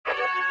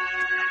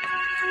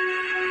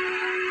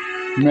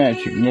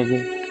Magic,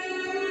 nigga.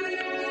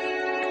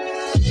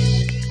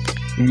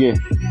 Yeah,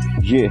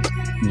 yeah,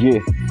 yeah.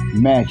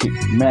 Magic,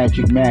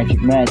 magic,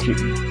 magic, magic.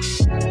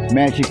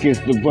 Magic is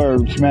the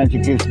words,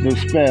 magic is the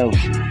spells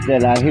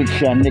that I hit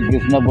y'all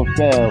niggas never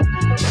fail.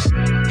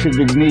 To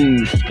the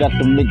knees, got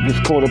them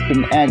niggas caught up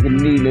in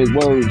agony. Their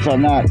words are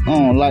not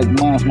on like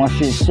mine. My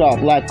shit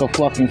sharp like a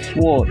fucking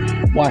sword.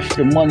 Watch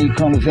the money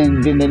comes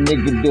in, then the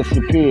nigga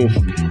disappears.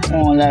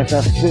 On as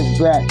I sit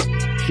back,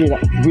 shit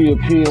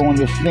reappear on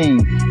the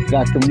scene.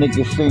 Got them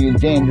niggas saying,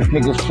 damn, this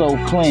nigga so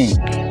clean.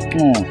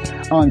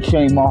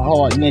 Unchain my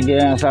heart, nigga,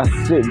 as I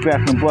sit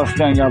back and bust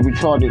down y'all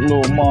retarded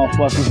little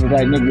motherfuckers.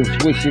 Like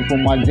niggas wishing for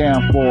my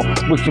downfall,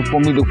 wishing for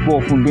me to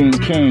fall from being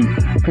king.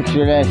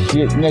 Picture that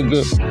shit,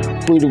 nigga.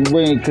 Freedom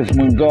ring, cause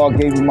when God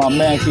gave me my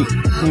magic,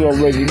 he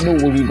already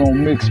knew what he gonna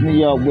mix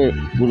me up with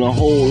a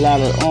whole lot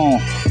of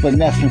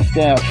finesse and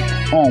styles.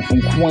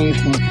 From Queens,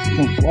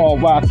 from all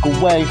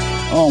Rockaway,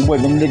 where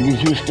them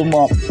niggas used to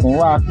from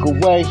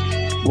Rockaway.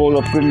 Roll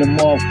up in the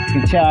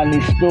motherfucking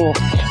Chinese store,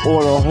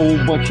 order a whole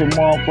bunch of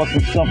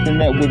motherfucking something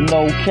that with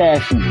no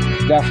cash in.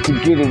 That's to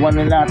get it,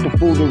 running out the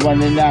food and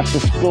running out the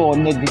store.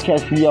 Nigga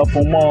catch me up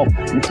on mob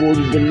before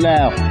you get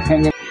loud.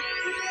 Hanging,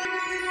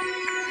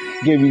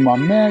 give me my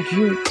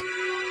magic.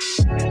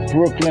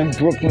 Brooklyn,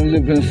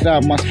 live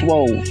inside my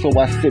swole. So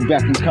I sit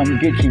back and come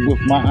get you with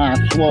my eyes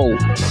swole.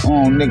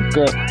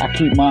 Nigga, I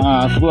keep my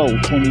eyes low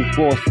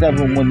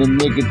 24/7 when the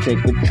nigga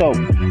take a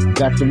toke.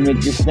 Got the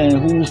niggas saying,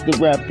 who's the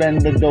rap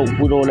antidote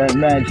with all that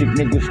magic?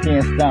 Niggas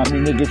can't stop me,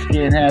 niggas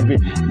can't have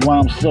it. Why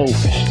I'm so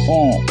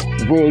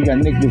real, y'all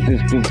niggas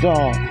is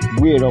bizarre.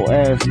 Weirdo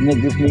ass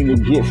niggas need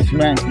to get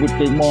smacked with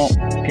they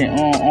motherfucking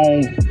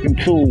own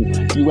tool.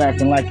 You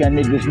acting like y'all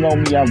niggas know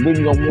me, I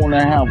really don't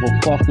wanna have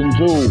a fucking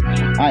duel.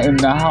 I am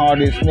the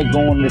hardest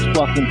nigga on this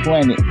fucking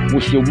planet.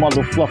 Wish your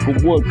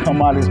motherfucker would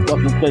come out his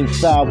fucking face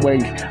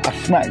sideways. I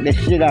smack that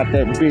shit out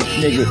that bitch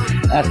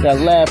nigga. After I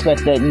laugh at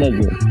that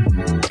nigga.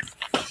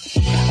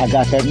 I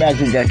got that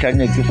magic that y'all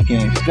niggas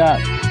can't stop.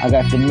 I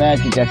got the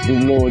magic that the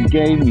Lord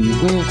gave me.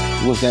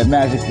 Was that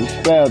magical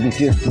spell that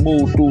just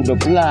moved through the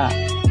block.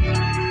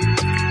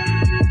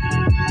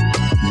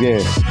 Yeah,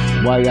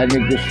 why y'all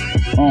niggas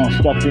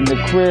stuck in the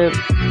crib,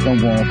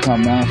 don't wanna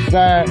come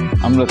outside.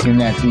 I'm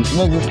looking at these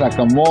niggas like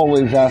I'm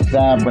always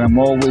outside, but I'm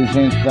always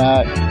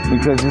inside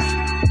because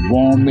it's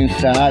warm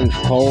inside, it's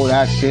cold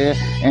out there,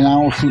 and I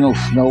don't see no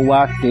snow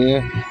out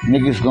there.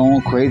 Niggas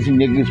going crazy,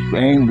 niggas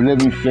ain't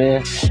living fair.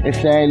 They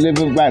say I ain't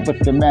living right, but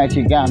the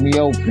magic got me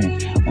open.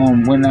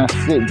 When I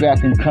sit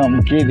back and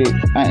come get it,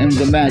 I am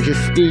the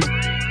majesty.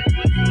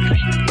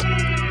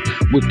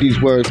 With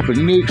these words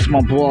beneath,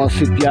 my bars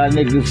hit y'all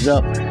niggas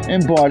up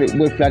and bought it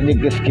with y'all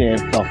niggas can't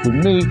fuck with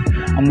me.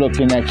 I'm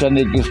looking at y'all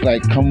niggas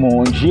like, come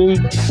on, G.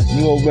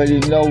 You already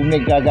know,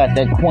 nigga, I got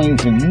that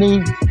Queens in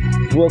me.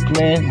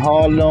 Brooklyn,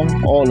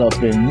 Harlem, all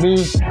up in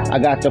me. I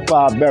got the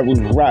 5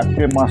 barrels wrapped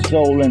in my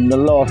soul and the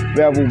lost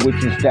barrel,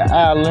 which is the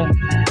island.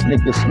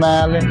 Nigga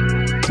smiling,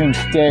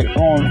 instead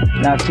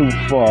on, not too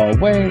far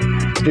away.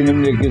 Then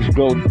them niggas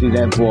go through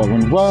that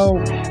boring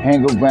road,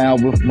 hang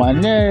around with my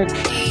niggas,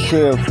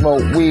 chill,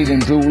 smoke weed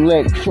and do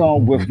licks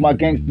on with my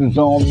gangsters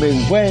on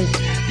midway.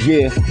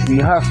 Yeah, we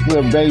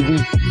hustler, baby.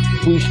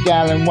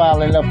 Freestyling,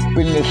 wildin' up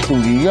in the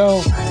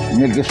studio.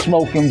 Niggas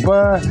smoking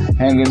bud,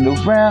 hanging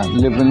around,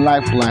 living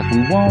life like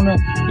we wanna.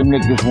 Them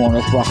niggas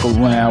wanna fuck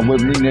around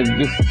with me,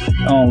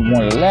 niggas. Don't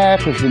wanna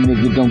laugh cause the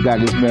nigga don't got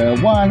his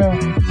marijuana.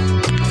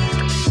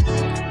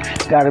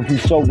 Gotta be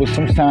sober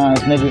sometimes,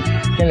 nigga.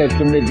 Can't let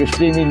them niggas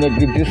see me,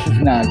 nigga. This is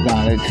not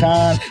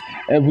Valentine's.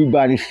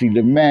 Everybody see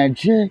the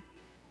magic.